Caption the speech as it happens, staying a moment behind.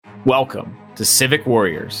Welcome to Civic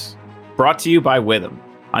Warriors, brought to you by Witham.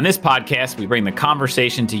 On this podcast, we bring the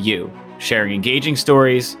conversation to you, sharing engaging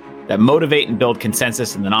stories that motivate and build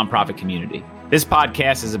consensus in the nonprofit community. This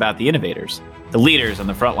podcast is about the innovators, the leaders on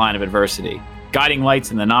the front line of adversity, guiding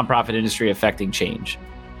lights in the nonprofit industry affecting change.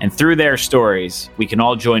 And through their stories, we can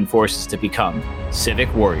all join forces to become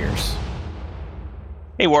Civic Warriors.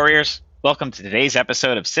 Hey, Warriors. Welcome to today's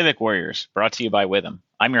episode of Civic Warriors, brought to you by Witham.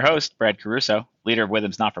 I'm your host, Brad Caruso, leader of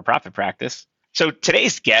Witham's not-for-profit practice. So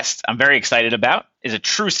today's guest I'm very excited about is a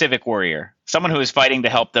true civic warrior, someone who is fighting to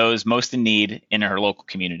help those most in need in her local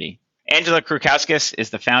community. Angela Krukowskis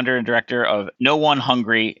is the founder and director of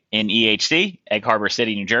No1Hungryin in EHC, Egg Harbor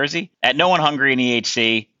City, New Jersey. At No1Hungryin in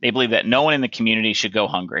EHC, they believe that no one in the community should go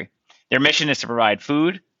hungry. Their mission is to provide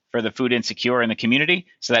food for the food insecure in the community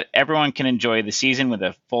so that everyone can enjoy the season with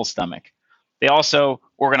a full stomach. They also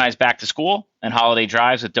organize back to school and holiday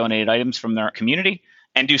drives with donated items from their community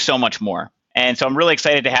and do so much more. And so I'm really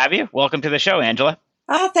excited to have you. Welcome to the show, Angela.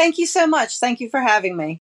 Oh, thank you so much. Thank you for having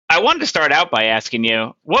me. I wanted to start out by asking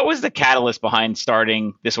you, what was the catalyst behind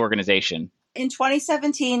starting this organization? In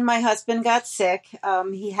 2017, my husband got sick.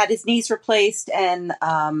 He had his knees replaced and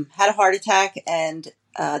had a heart attack, and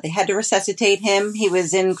they had to resuscitate him. He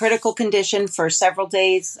was in critical condition for several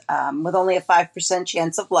days with only a 5%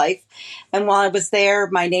 chance of life. And while I was there,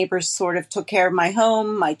 my neighbors sort of took care of my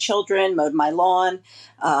home, my children, mowed my lawn.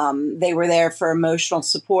 They were there for emotional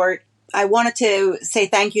support. I wanted to say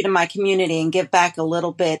thank you to my community and give back a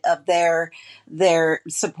little bit of their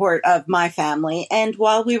support of my family. And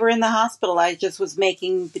while we were in the hospital, I just was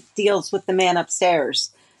making deals with the man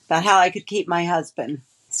upstairs about how I could keep my husband.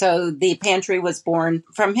 So the pantry was born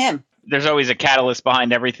from him. There's always a catalyst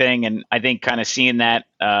behind everything. And I think kind of seeing that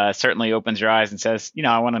certainly opens your eyes and says, you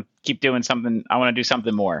know, I want to keep doing something. I want to do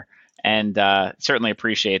something more. And certainly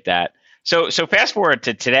appreciate that. So fast forward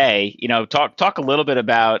to today, you know, talk a little bit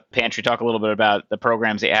about Pantry, talk a little bit about the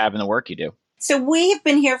programs that you have and the work you do. So we have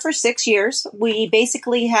been here for 6 years. We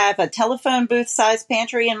basically have a telephone booth sized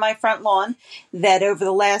pantry in my front lawn that over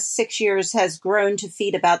the last 6 years has grown to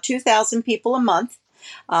feed about 2,000 people a month.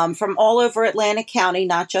 From all over Atlantic County,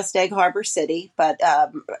 not just Egg Harbor City, but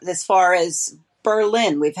as far as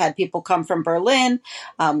Berlin. We've had people come from Berlin.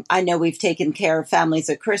 I know we've taken care of families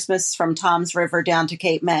at Christmas from Toms River down to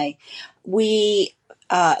Cape May. We,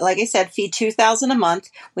 like I said, feed 2,000 a month.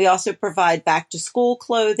 We also provide back to school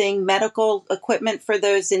clothing, medical equipment for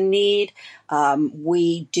those in need.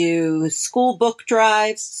 We do school book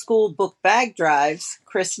drives, school book bag drives,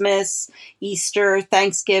 Christmas, Easter,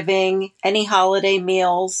 Thanksgiving, any holiday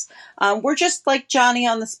meals. We're just like Johnny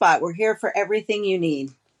on the spot. We're here for everything you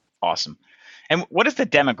need. Awesome. And what does the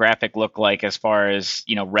demographic look like as far as,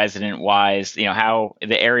 you know, resident wise, you know, how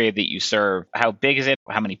the area that you serve, how big is it?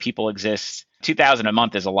 How many people exist? 2,000 a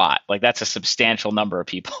month is a lot. Like that's a substantial number of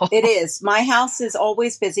people. It is. My house is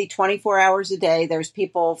always busy 24 hours a day. There's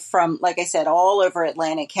people from, like I said, all over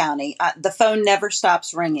Atlantic County. The phone never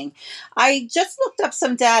stops ringing. I just looked up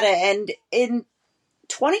some data, and in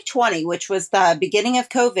 2020, which was the beginning of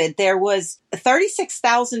COVID, there was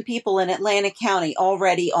 36,000 people in Atlantic County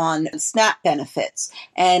already on SNAP benefits.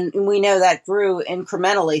 And we know that grew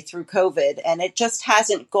incrementally through COVID, and it just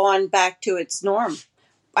hasn't gone back to its norm.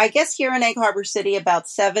 I guess here in Egg Harbor City, about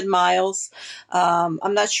 7 miles.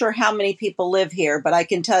 I'm not sure how many people live here, but I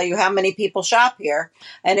can tell you how many people shop here,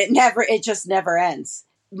 and it just never ends.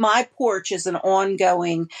 My porch is an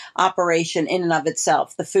ongoing operation in and of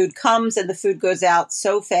itself. The food comes and the food goes out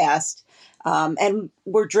so fast. And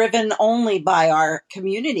we're driven only by our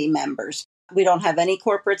community members. We don't have any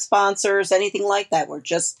corporate sponsors, anything like that. We're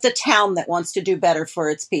just the town that wants to do better for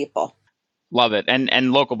its people. Love it.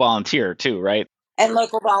 And local volunteer too, right? And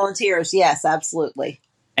local volunteers. Yes, absolutely.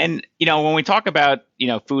 And, you know, when we talk about, you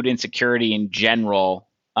know, food insecurity in general,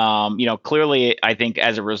 you know, clearly, I think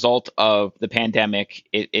as a result of the pandemic,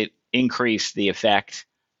 it increased the effect.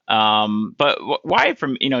 But why,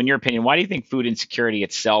 from, you know, in your opinion, why do you think food insecurity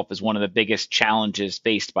itself is one of the biggest challenges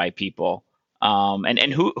faced by people?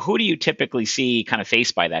 And who do you typically see kind of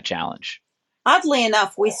faced by that challenge? Oddly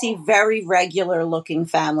enough, we see very regular looking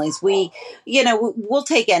families. We'll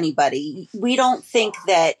take anybody. We don't think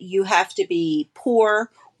that you have to be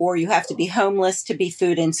poor or you have to be homeless to be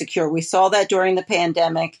food insecure. We saw that during the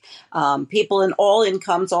pandemic. People in all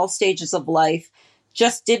incomes, all stages of life,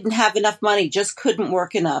 just didn't have enough money, just couldn't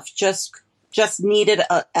work enough, just needed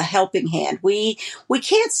a helping hand. We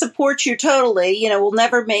can't support you totally. You know, we'll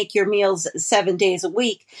never make your meals 7 days a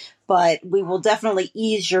week, but we will definitely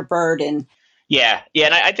ease your burden. Yeah,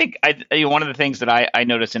 and I think one of the things that I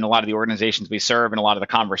notice in a lot of the organizations we serve and a lot of the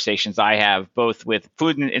conversations I have, both with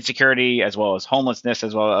food insecurity as well as homelessness,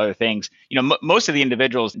 as well as other things, most of the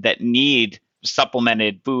individuals that need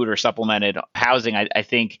supplemented food or supplemented housing, I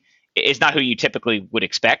think, is not who you typically would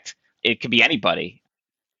expect. It could be anybody.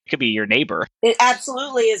 It could be your neighbor. It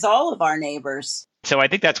absolutely is all of our neighbors. So I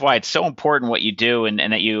think that's why it's so important what you do, and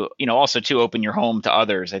that you also to open your home to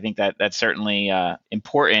others. I think that that's certainly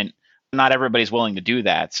important. Not everybody's willing to do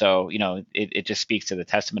that. So, it just speaks to the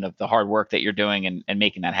testament of the hard work that you're doing and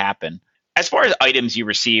making that happen. As far as items you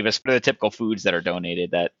receive, as for the typical foods that are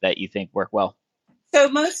donated that you think work well. So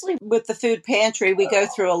mostly with the food pantry, we go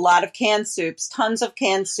through a lot of canned soups, tons of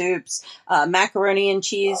canned soups, macaroni and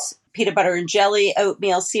cheese, peanut butter and jelly,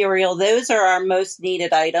 oatmeal, cereal. Those are our most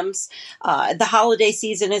needed items. The holiday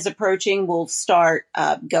season is approaching. We'll start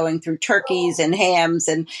going through turkeys and hams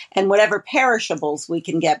and whatever perishables we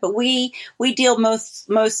can get. But we deal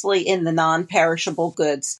mostly in the non-perishable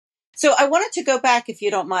goods. So I wanted to go back, if you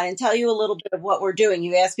don't mind, and tell you a little bit of what we're doing.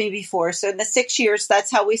 You asked me before. So in the 6 years, that's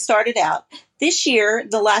how we started out. This year,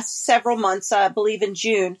 the last several months, I believe in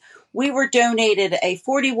June, we were donated a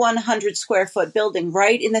 4,100 square foot building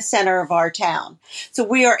right in the center of our town. So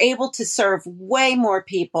we are able to serve way more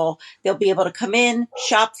people. They'll be able to come in,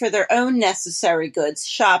 shop for their own necessary goods,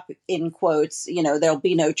 shop in quotes, there'll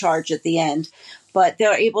be no charge at the end, but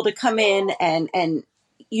they're able to come in and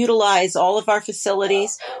utilize all of our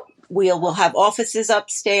facilities. We'll have offices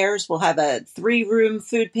upstairs. We'll have a 3-room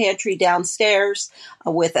food pantry downstairs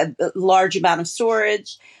with a large amount of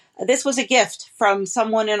storage. This was a gift from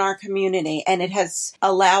someone in our community, and it has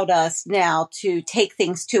allowed us now to take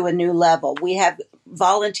things to a new level. We have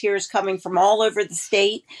volunteers coming from all over the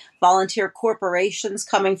state, volunteer corporations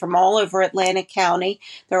coming from all over Atlantic County.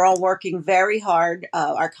 They're all working very hard.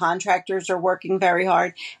 Our contractors are working very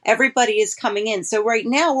hard. Everybody is coming in. So right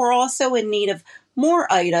now we're also in need of more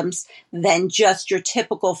items than just your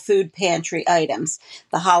typical food pantry items.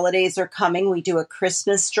 The holidays are coming. We do a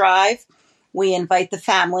Christmas drive. We invite the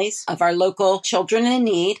families of our local children in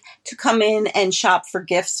need to come in and shop for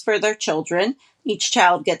gifts for their children. Each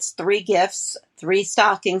child gets 3 gifts, 3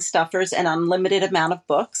 stocking stuffers, and unlimited amount of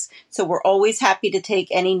books. So we're always happy to take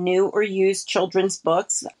any new or used children's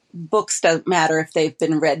books. Books don't matter if they've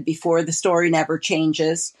been read before. The story never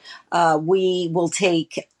changes. We will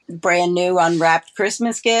take brand new unwrapped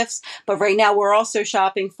Christmas gifts. But right now we're also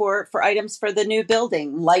shopping for items for the new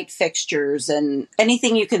building, light fixtures and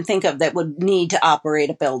anything you can think of that would need to operate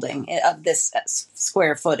a building of this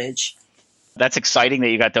square footage. That's exciting that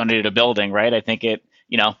you got donated a building, right? I think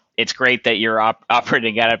it's great that you're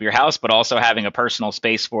operating out of your house, but also having a personal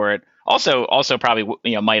space for it. Also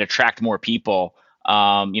probably, might attract more people,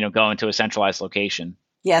 going to a centralized location.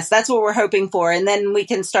 Yes, that's what we're hoping for. And then we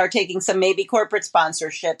can start taking some maybe corporate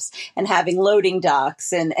sponsorships and having loading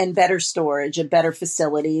docks and better storage and better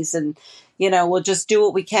facilities. And, we'll just do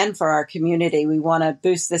what we can for our community. We want to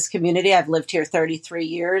boost this community. I've lived here 33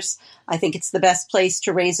 years. I think it's the best place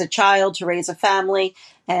to raise a child, to raise a family.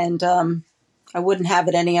 And I wouldn't have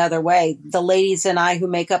it any other way. The ladies and I who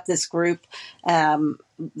make up this group,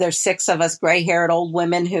 there's 6 of us gray-haired old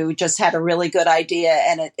women who just had a really good idea,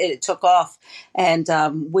 and it took off. And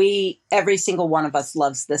every single one of us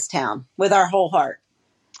loves this town with our whole heart.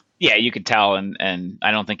 Yeah, you could tell, and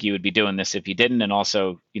I don't think you would be doing this if you didn't. And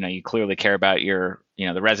also, you clearly care about your,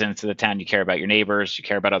 the residents of the town. You care about your neighbors. You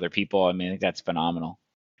care about other people. I mean, I think that's phenomenal.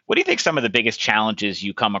 What do you think some of the biggest challenges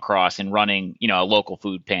you come across in running, a local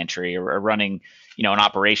food pantry or running, an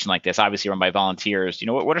operation like this, obviously run by volunteers?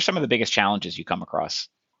 What are some of the biggest challenges you come across?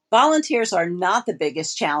 Volunteers are not the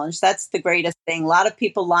biggest challenge. That's the greatest thing. A lot of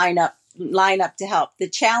people line up to help. The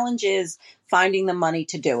challenge is finding the money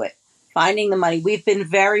to do it. Finding the money. We've been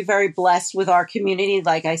very, very blessed with our community.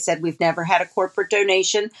 Like I said, we've never had a corporate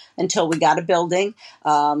donation until we got a building.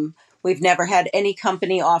 We've never had any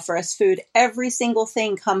company offer us food. Every single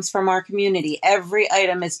thing comes from our community. Every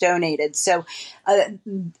item is donated. So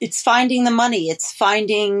it's finding the money. It's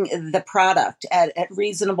finding the product at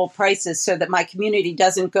reasonable prices so that my community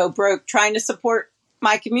doesn't go broke trying to support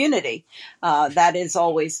my community. That is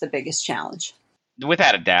always the biggest challenge.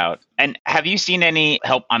 Without a doubt. And have you seen any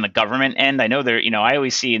help on the government end? I know I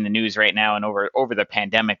always see in the news right now and over the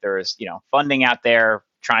pandemic, there is, funding out there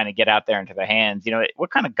trying to get out there into the hands.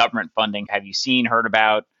 What kind of government funding have you seen, heard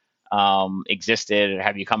about, existed?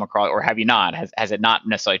 Have you come across, or have you not? Has it not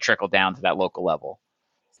necessarily trickled down to that local level?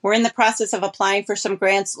 We're in the process of applying for some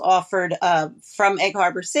grants offered from Egg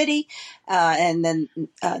Harbor City and then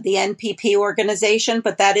the NPP organization,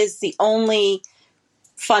 but that is the only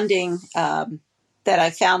funding that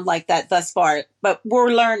I found like that thus far. But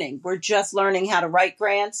we're learning. We're just learning how to write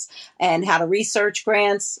grants and how to research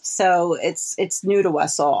grants. So it's new to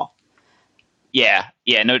us all. Yeah,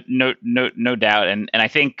 no doubt. And I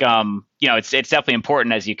think it's definitely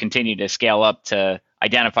important as you continue to scale up to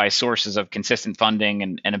identify sources of consistent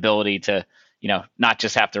funding and ability to, not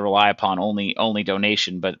just have to rely upon only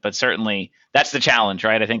donation, but certainly that's the challenge,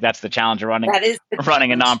 right? I think that's the challenge of running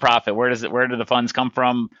a nonprofit. Where do the funds come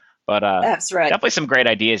from? But that's right. Definitely some great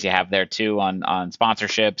ideas you have there too on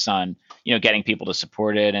sponsorships, on getting people to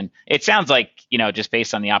support it. And it sounds like just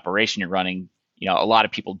based on the operation you're running, a lot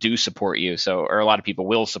of people do support you. Or a lot of people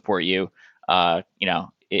will support you,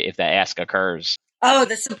 if that ask occurs. Oh,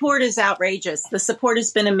 the support is outrageous. The support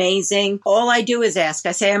has been amazing. All I do is ask.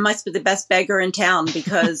 I say I must be the best beggar in town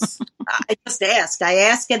because I just ask. I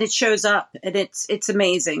ask and it shows up, and it's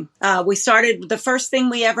amazing. We started, the first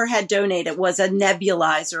thing we ever had donated was a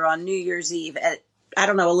nebulizer on New Year's Eve at,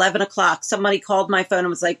 11 o'clock. Somebody called my phone and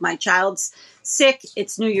was like, my child's sick.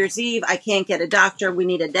 It's New Year's Eve. I can't get a doctor. We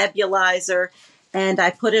need a nebulizer. And I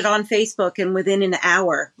put it on Facebook, and within an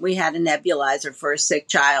hour, we had a nebulizer for a sick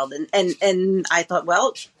child. And I thought, well,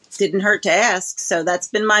 it didn't hurt to ask. So that's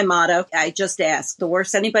been my motto. I just ask. The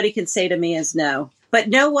worst anybody can say to me is no. But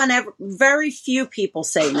very few people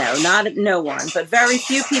say no. Not no one, but very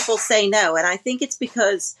few people say no. And I think it's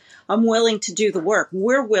because I'm willing to do the work.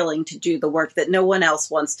 We're willing to do the work that no one else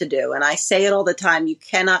wants to do. And I say it all the time. You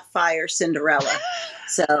cannot fire Cinderella.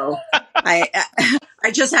 So I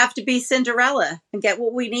just have to be Cinderella and get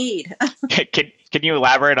what we need. Can you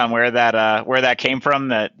elaborate on where that came from?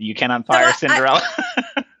 That you cannot fire Cinderella?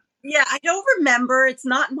 Yeah, I don't remember. It's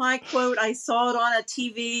not my quote. I saw it on a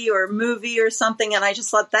TV or movie or something, and I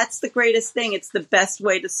just thought that's the greatest thing. It's the best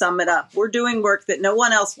way to sum it up. We're doing work that no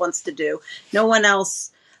one else wants to do. No one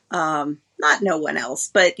else, not no one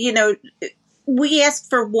else, but we ask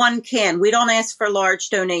for one can. We don't ask for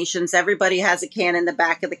large donations. Everybody has a can in the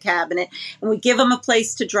back of the cabinet, and we give them a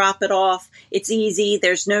place to drop it off. It's easy.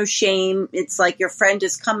 There's no shame. It's like your friend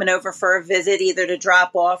is coming over for a visit, either to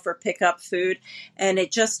drop off or pick up food. And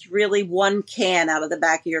it just really, one can out of the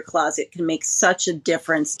back of your closet can make such a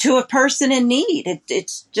difference to a person in need.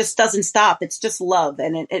 It just doesn't stop. It's just love,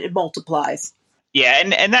 and it multiplies. Yeah,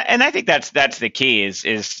 and I think that's the key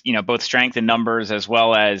is both strength in numbers as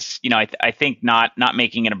well as I think not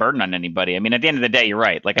making it a burden on anybody. I mean, at the end of the day, you're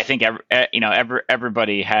right. Like I think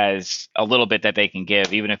everybody has a little bit that they can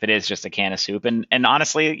give, even if it is just a can of soup. And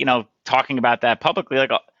honestly, talking about that publicly,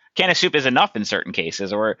 like a can of soup is enough in certain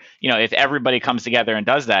cases. Or if everybody comes together and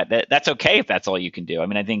does that's okay if that's all you can do. I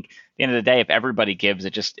mean, I think at the end of the day, if everybody gives,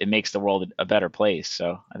 it makes the world a better place.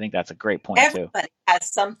 So I think that's a great point too. Everybody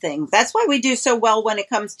has something. That's why we do so well when it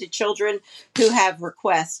comes to children who have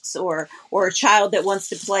requests or a child that wants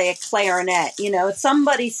to play a clarinet.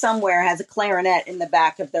 Somebody somewhere has a clarinet in the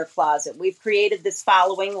back of their closet. We've created this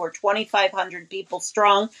following. We're 2,500 people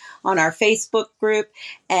strong on our Facebook group.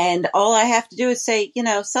 And all I have to do is say,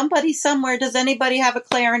 somebody somewhere, does anybody have a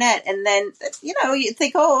clarinet? And then, you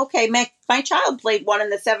think, oh, okay, my child played one in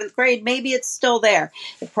the 7th grade. Maybe it's still there.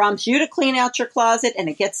 It prompts you to clean out your closet, and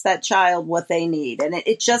it gets that child what they need. And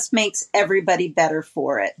it just makes everybody better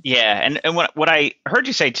for it. Yeah. And what I heard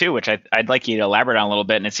you say too, which I'd like you to elaborate on a little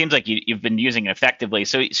bit, and it seems like you've been using it effectively.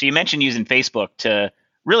 So you mentioned using Facebook to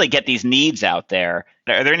really get these needs out there.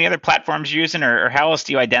 Are there any other platforms you're using, or how else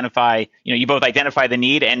do you identify, you both identify the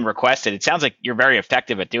need and request it? It sounds like you're very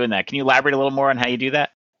effective at doing that. Can you elaborate a little more on how you do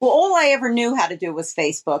that? Well, all I ever knew how to do was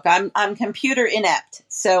Facebook. I'm computer inept.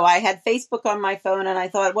 So I had Facebook on my phone, and I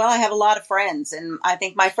thought, well, I have a lot of friends, and I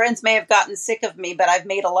think my friends may have gotten sick of me, but I've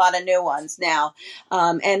made a lot of new ones now.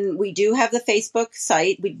 And we do have the Facebook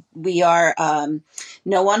site. We are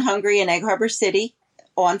No1Hungryin in Egg Harbor City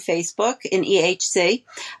on Facebook in EHC.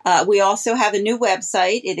 We also have a new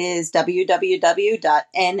website. It is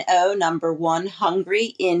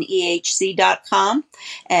www.no1HungryineHC.com.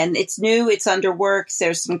 And it's new. It's under works.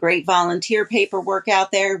 There's some great volunteer paperwork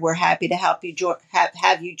out there. We're happy to help you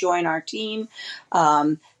have you join our team.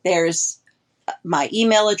 There's my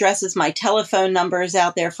email addresses, my telephone numbers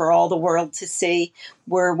out there for all the world to see.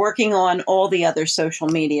 We're working on all the other social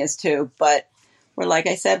medias too, but like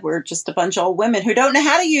I said, we're just a bunch of old women who don't know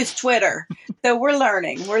how to use Twitter. So we're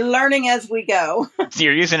learning. We're learning as we go. So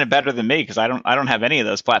you're using it better than me because I don't have any of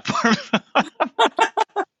those platforms.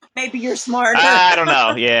 Maybe you're smarter. I don't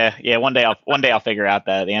know. Yeah. One day I'll figure out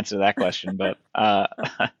the answer to that question. But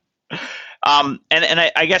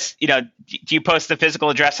I guess, do you post the physical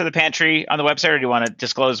address of the pantry on the website, or do you want to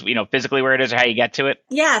disclose, physically where it is or how you get to it?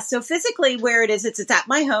 Yeah, so physically where it is, it's at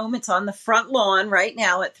my home. It's on the front lawn right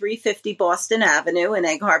now at 350 Boston Avenue in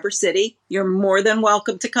Egg Harbor City. You're more than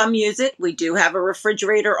welcome to come use it. We do have a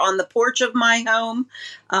refrigerator on the porch of my home.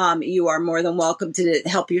 You are more than welcome to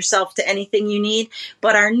help yourself to anything you need.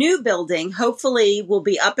 But our new building hopefully will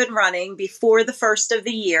be up and running before the first of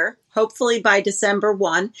the year, hopefully by December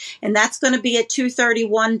 1. And that's going to be at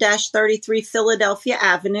 231-33 Philadelphia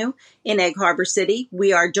Avenue in Egg Harbor City.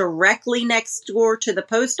 We are directly next door to the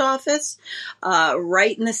post office,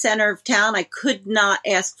 right in the center of town. I could not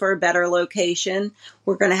ask for a better location.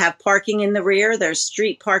 We're going to have parking in the rear. There's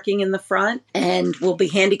street parking in the front, and we'll be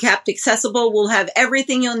handicapped accessible. We'll have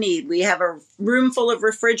everything you'll need. We have a room full of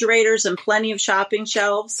refrigerators and plenty of shopping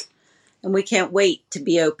shelves, and we can't wait to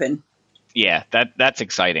be open. Yeah, that's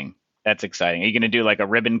exciting. That's exciting. Are you going to do like a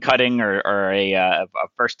ribbon cutting or a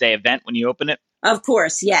first day event when you open it? Of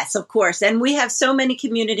course. Yes, of course. And we have so many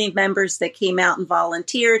community members that came out and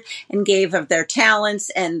volunteered and gave of their talents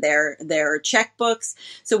and their checkbooks.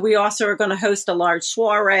 So we also are going to host a large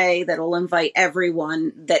soiree that will invite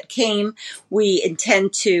everyone that came. We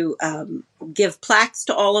intend to give plaques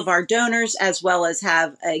to all of our donors, as well as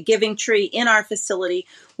have a giving tree in our facility,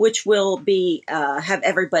 which will be have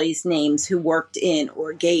everybody's names who worked in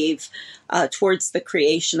or gave towards the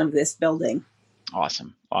creation of this building.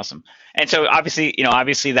 Awesome. And so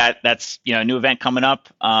obviously that's, a new event coming up.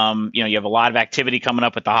 You have a lot of activity coming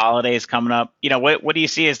up with the holidays coming up. What do you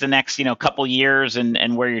see as the next, couple years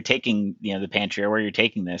and where you're taking, the pantry, or where you're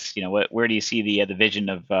taking this? Where do you see the vision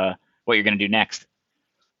of what you're going to do next?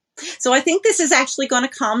 So I think this is actually going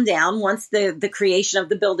to calm down once the creation of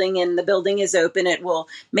the building and the building is open. It will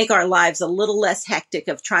make our lives a little less hectic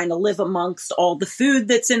of trying to live amongst all the food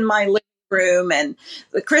that's in my living room and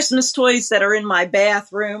the Christmas toys that are in my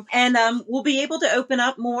bathroom. And we'll be able to open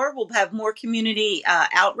up more. We'll have more community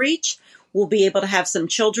outreach. We'll be able to have some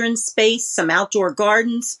children's space, some outdoor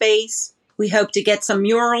garden space. We hope to get some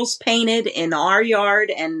murals painted in our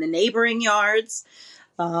yard and the neighboring yards.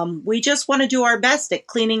 We just want to do our best at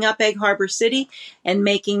cleaning up Egg Harbor City and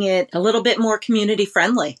making it a little bit more community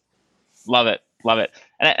friendly. Love it.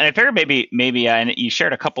 And I figure maybe and you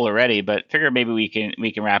shared a couple already, but figure maybe we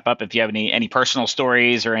can wrap up if you have any personal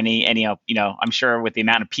stories or any I'm sure with the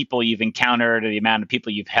amount of people you've encountered or the amount of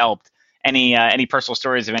people you've helped, any personal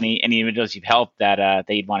stories of any individuals you've helped that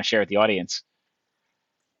you'd want to share with the audience.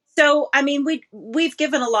 So, I mean, we've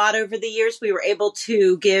given a lot over the years. We were able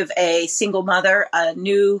to give a single mother not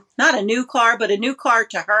a new car, but a new car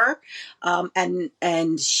to her.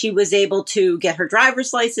 And she was able to get her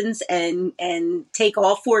driver's license and take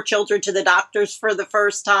all 4 children to the doctors for the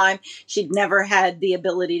first time. She'd never had the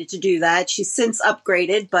ability to do that. She's since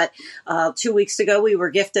upgraded, but 2 weeks ago we were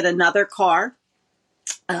gifted another car.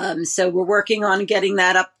 So we're working on getting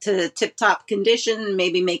that up to tip-top condition,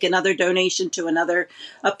 maybe make another donation to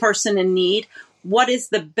a person in need. What is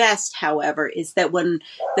the best, however, is that when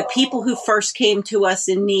the people who first came to us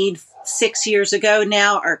in need 6 years ago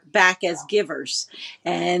now are back as givers,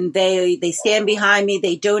 and they stand behind me.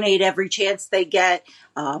 They donate every chance they get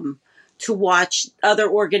to watch other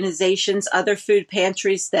organizations, other food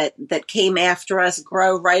pantries that came after us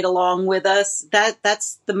grow right along with us.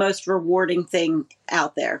 That's the most rewarding thing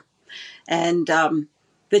out there. And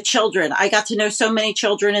the children, I got to know so many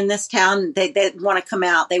children in this town. They want to come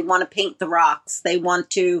out. They want to paint the rocks. They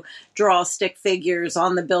want to draw stick figures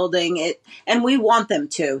on the building. And we want them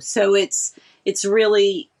to. So it's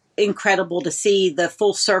really incredible to see the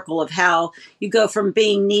full circle of how you go from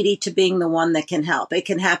being needy to being the one that can help. It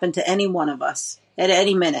can happen to any one of us at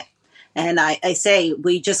any minute. And I say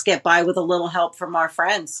we just get by with a little help from our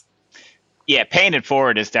friends. Yeah, paying it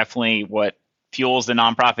forward is definitely what fuels the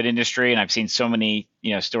nonprofit industry. And I've seen so many,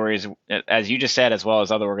 stories, as you just said, as well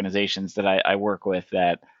as other organizations that I work with,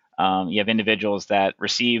 that you have individuals that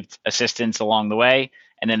received assistance along the way,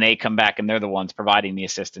 and then they come back and they're the ones providing the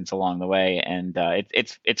assistance along the way. And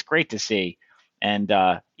it's great to see. And,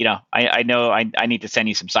 I know I need to send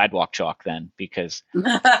you some sidewalk chalk then, because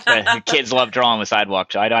the kids love drawing with sidewalk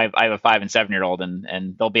chalk. I have a 5 and 7-year-old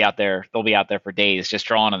and they'll be out there for days just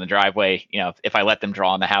drawing on the driveway. If I let them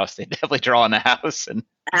draw in the house, they definitely draw in the house. And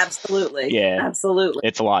absolutely. Yeah, absolutely.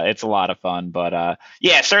 It's a lot of fun, but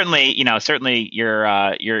certainly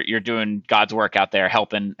you're doing God's work out there,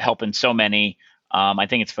 helping so many. I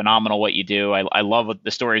think it's phenomenal what you do. I love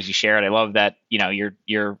the stories you shared. I love that,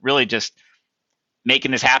 you're really just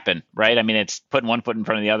making this happen, right? I mean, it's putting one foot in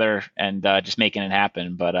front of the other and just making it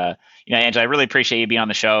happen. But Angela, I really appreciate you being on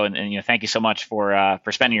the show, and thank you so much for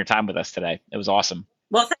spending your time with us today. It was awesome.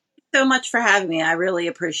 Well, thank you so much for having me. I really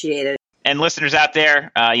appreciate it. And listeners out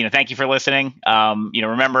there, thank you for listening.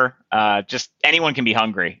 Remember, just anyone can be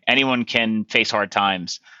hungry. Anyone can face hard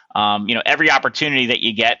times. Every opportunity that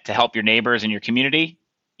you get to help your neighbors and your community,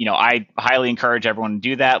 I highly encourage everyone to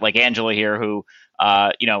do that. Like Angela here, who,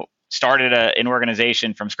 started an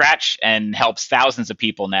organization from scratch and helps thousands of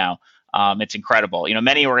people now. It's incredible.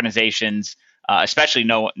 Many organizations, especially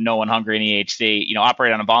No1Hungryin EHC,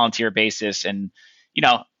 operate on a volunteer basis, and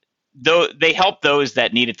though they help those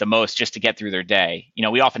that need it the most just to get through their day.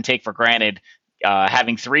 We often take for granted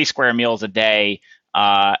having 3 square meals a day.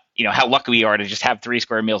 How lucky we are to just have 3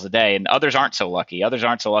 square meals a day, and others aren't so lucky. Others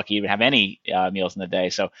aren't so lucky to even have any meals in the day.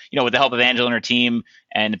 So, with the help of Angela and her team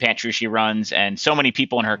and the pantry she runs, and so many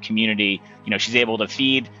people in her community, she's able to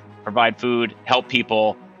feed, provide food, help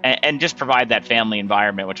people, and just provide that family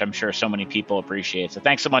environment, which I'm sure so many people appreciate. So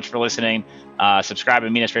thanks so much for listening. Subscribe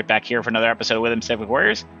and meet us right back here for another episode of With Them Civic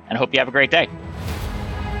Warriors, and I hope you have a great day.